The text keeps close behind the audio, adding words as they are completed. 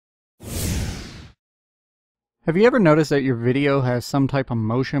Have you ever noticed that your video has some type of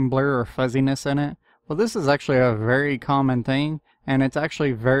motion blur or fuzziness in it? Well, this is actually a very common thing, and it's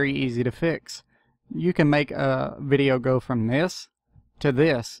actually very easy to fix. You can make a video go from this to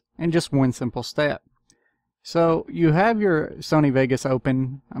this in just one simple step. So you have your Sony Vegas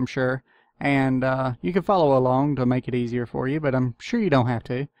open, I'm sure, and you can follow along to make it easier for you, but I'm sure you don't have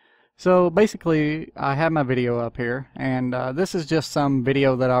to. So basically, I have my video up here, and this is just some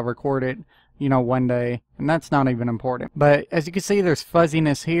video that I recorded, one day, and that's not even important. But as you can see, there's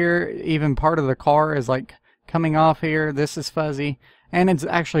fuzziness here. Even part of the car is like coming off here. This is fuzzy, and it's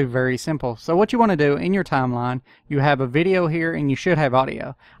actually very simple. So what you want to do in your timeline, you have a video here, and you should have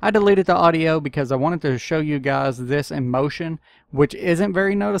audio. I deleted the audio because I wanted to show you guys this in motion, which isn't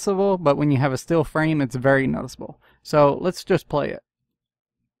very noticeable, but when you have a still frame, it's very noticeable. So let's just play it.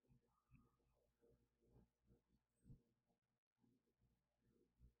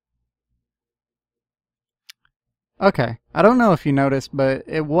 Okay, I don't know if you noticed, but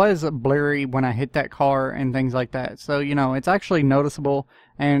it was blurry when I hit that car and things like that. So, it's actually noticeable,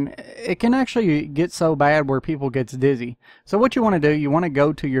 and it can actually get so bad where people gets dizzy. So what you want to do, you want to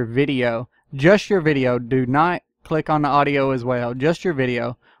go to your video, just your video. Do not click on the audio as well, just your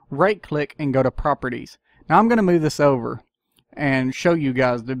video. Right click and go to properties. Now I'm going to move this over and show you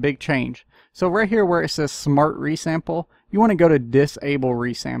guys the big change. So right here where it says Smart Resample, you want to go to Disable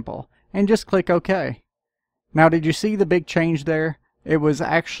Resample and just click OK. Now, did you see the big change there? It was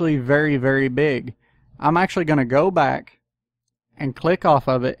actually very, very big. I'm actually going to go back and click off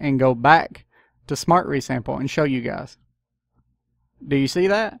of it and go back to Smart Resample and show you guys. Do you see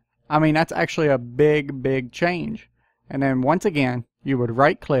that? I mean, that's actually a big, big change. And then once again, you would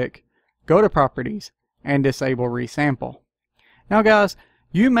right click, go to Properties, and Disable Resample. Now guys,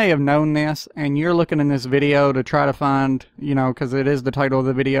 you may have known this, and you're looking in this video to try to find, because it is the title of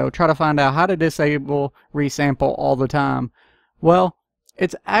the video, try to find out how to disable resample all the time. Well,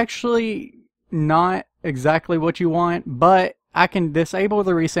 it's actually not exactly what you want, but I can disable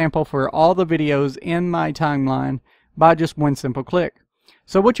the resample for all the videos in my timeline by just one simple click.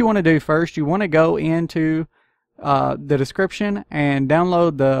 So what you want to do first, you want to go into the description and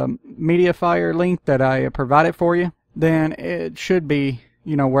download the MediaFire link that I provided for you. Then it should be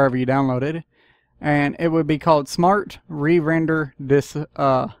wherever you downloaded it, and it would be called Smart Re-Render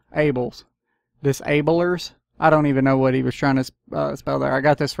Disablers. I don't even know what he was trying to spell there. I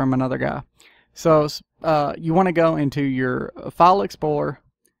got this from another guy. So you want to go into your File Explorer,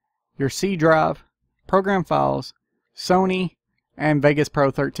 your C drive, Program Files, Sony, and Vegas Pro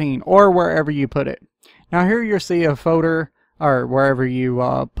 13, or wherever you put it. Now here you'll see a folder, or wherever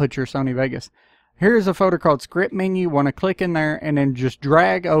you put your Sony Vegas. Here's a folder called Script Menu. You want to click in there and then just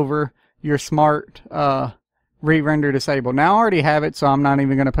drag over your Smart Re-Render Disable. Now I already have it, so I'm not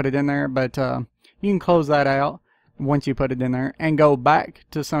even going to put it in there, but you can close that out once you put it in there and go back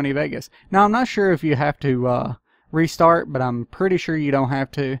to Sony Vegas. Now I'm not sure if you have to restart, but I'm pretty sure you don't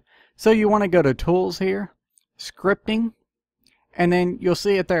have to. So you want to go to Tools here, Scripting, and then you'll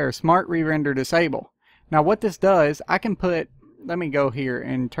see it there, Smart Re-Render Disable. Now what this does, I can put, let me go here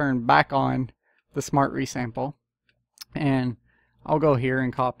and turn back on the Smart Resample, and I'll go here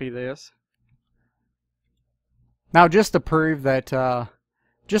and copy this. Now just to prove that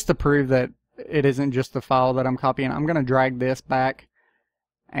it isn't just the file that I'm copying, I'm going to drag this back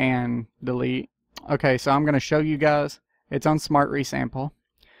and delete. Okay, so I'm going to show you guys. It's on Smart Resample.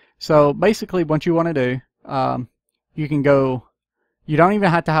 So basically what you want to do, you can go, you don't even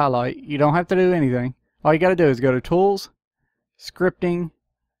have to highlight, you don't have to do anything. All you got to do is go to Tools, Scripting,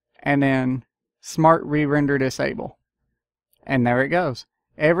 and then Smart Re-Render Disable. And there it goes.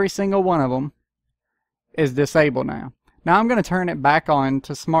 Every single one of them is disabled now. Now I'm going to turn it back on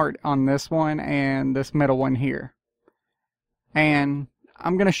to Smart on this one and this middle one here. And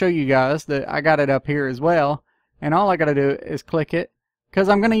I'm going to show you guys that I got it up here as well. And all I got to do is click it, because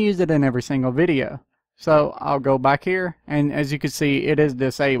I'm going to use it in every single video. So I'll go back here, and as you can see, it is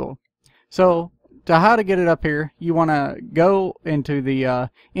disabled. So to how to get it up here, you want to go into the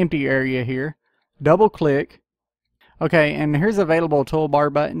empty area here, double click. Okay, and here's available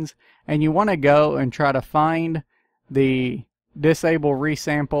toolbar buttons, and you want to go and try to find the disable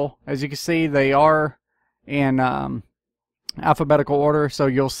resample. As you can see, they are in alphabetical order, so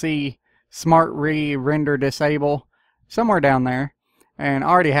you'll see Smart Re-Render Disable somewhere down there, and I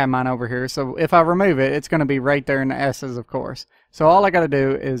already have mine over here, so if I remove it, it's going to be right there in the S's, of course. So all I got to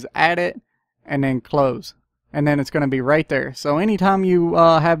do is add it and then close, and then it's going to be right there. So anytime you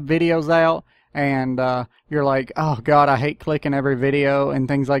have videos out and you're like, oh God, I hate clicking every video and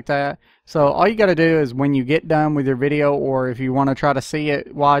things like that. So all you got to do is when you get done with your video, or if you want to try to see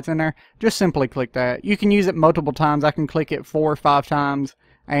it while it's in there, just simply click that. You can use it multiple times. I can click it 4 or 5 times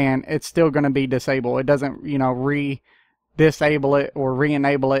and it's still going to be disabled. It doesn't, you know, disable it or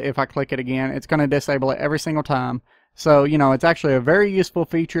re-enable it if I click it again. It's going to disable it every single time. So, you know, it's actually a very useful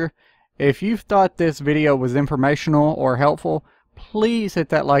feature. If you thought this video was informational or helpful, please hit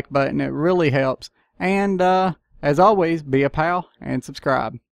that like button. It really helps. And as always, be a pal and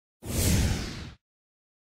subscribe.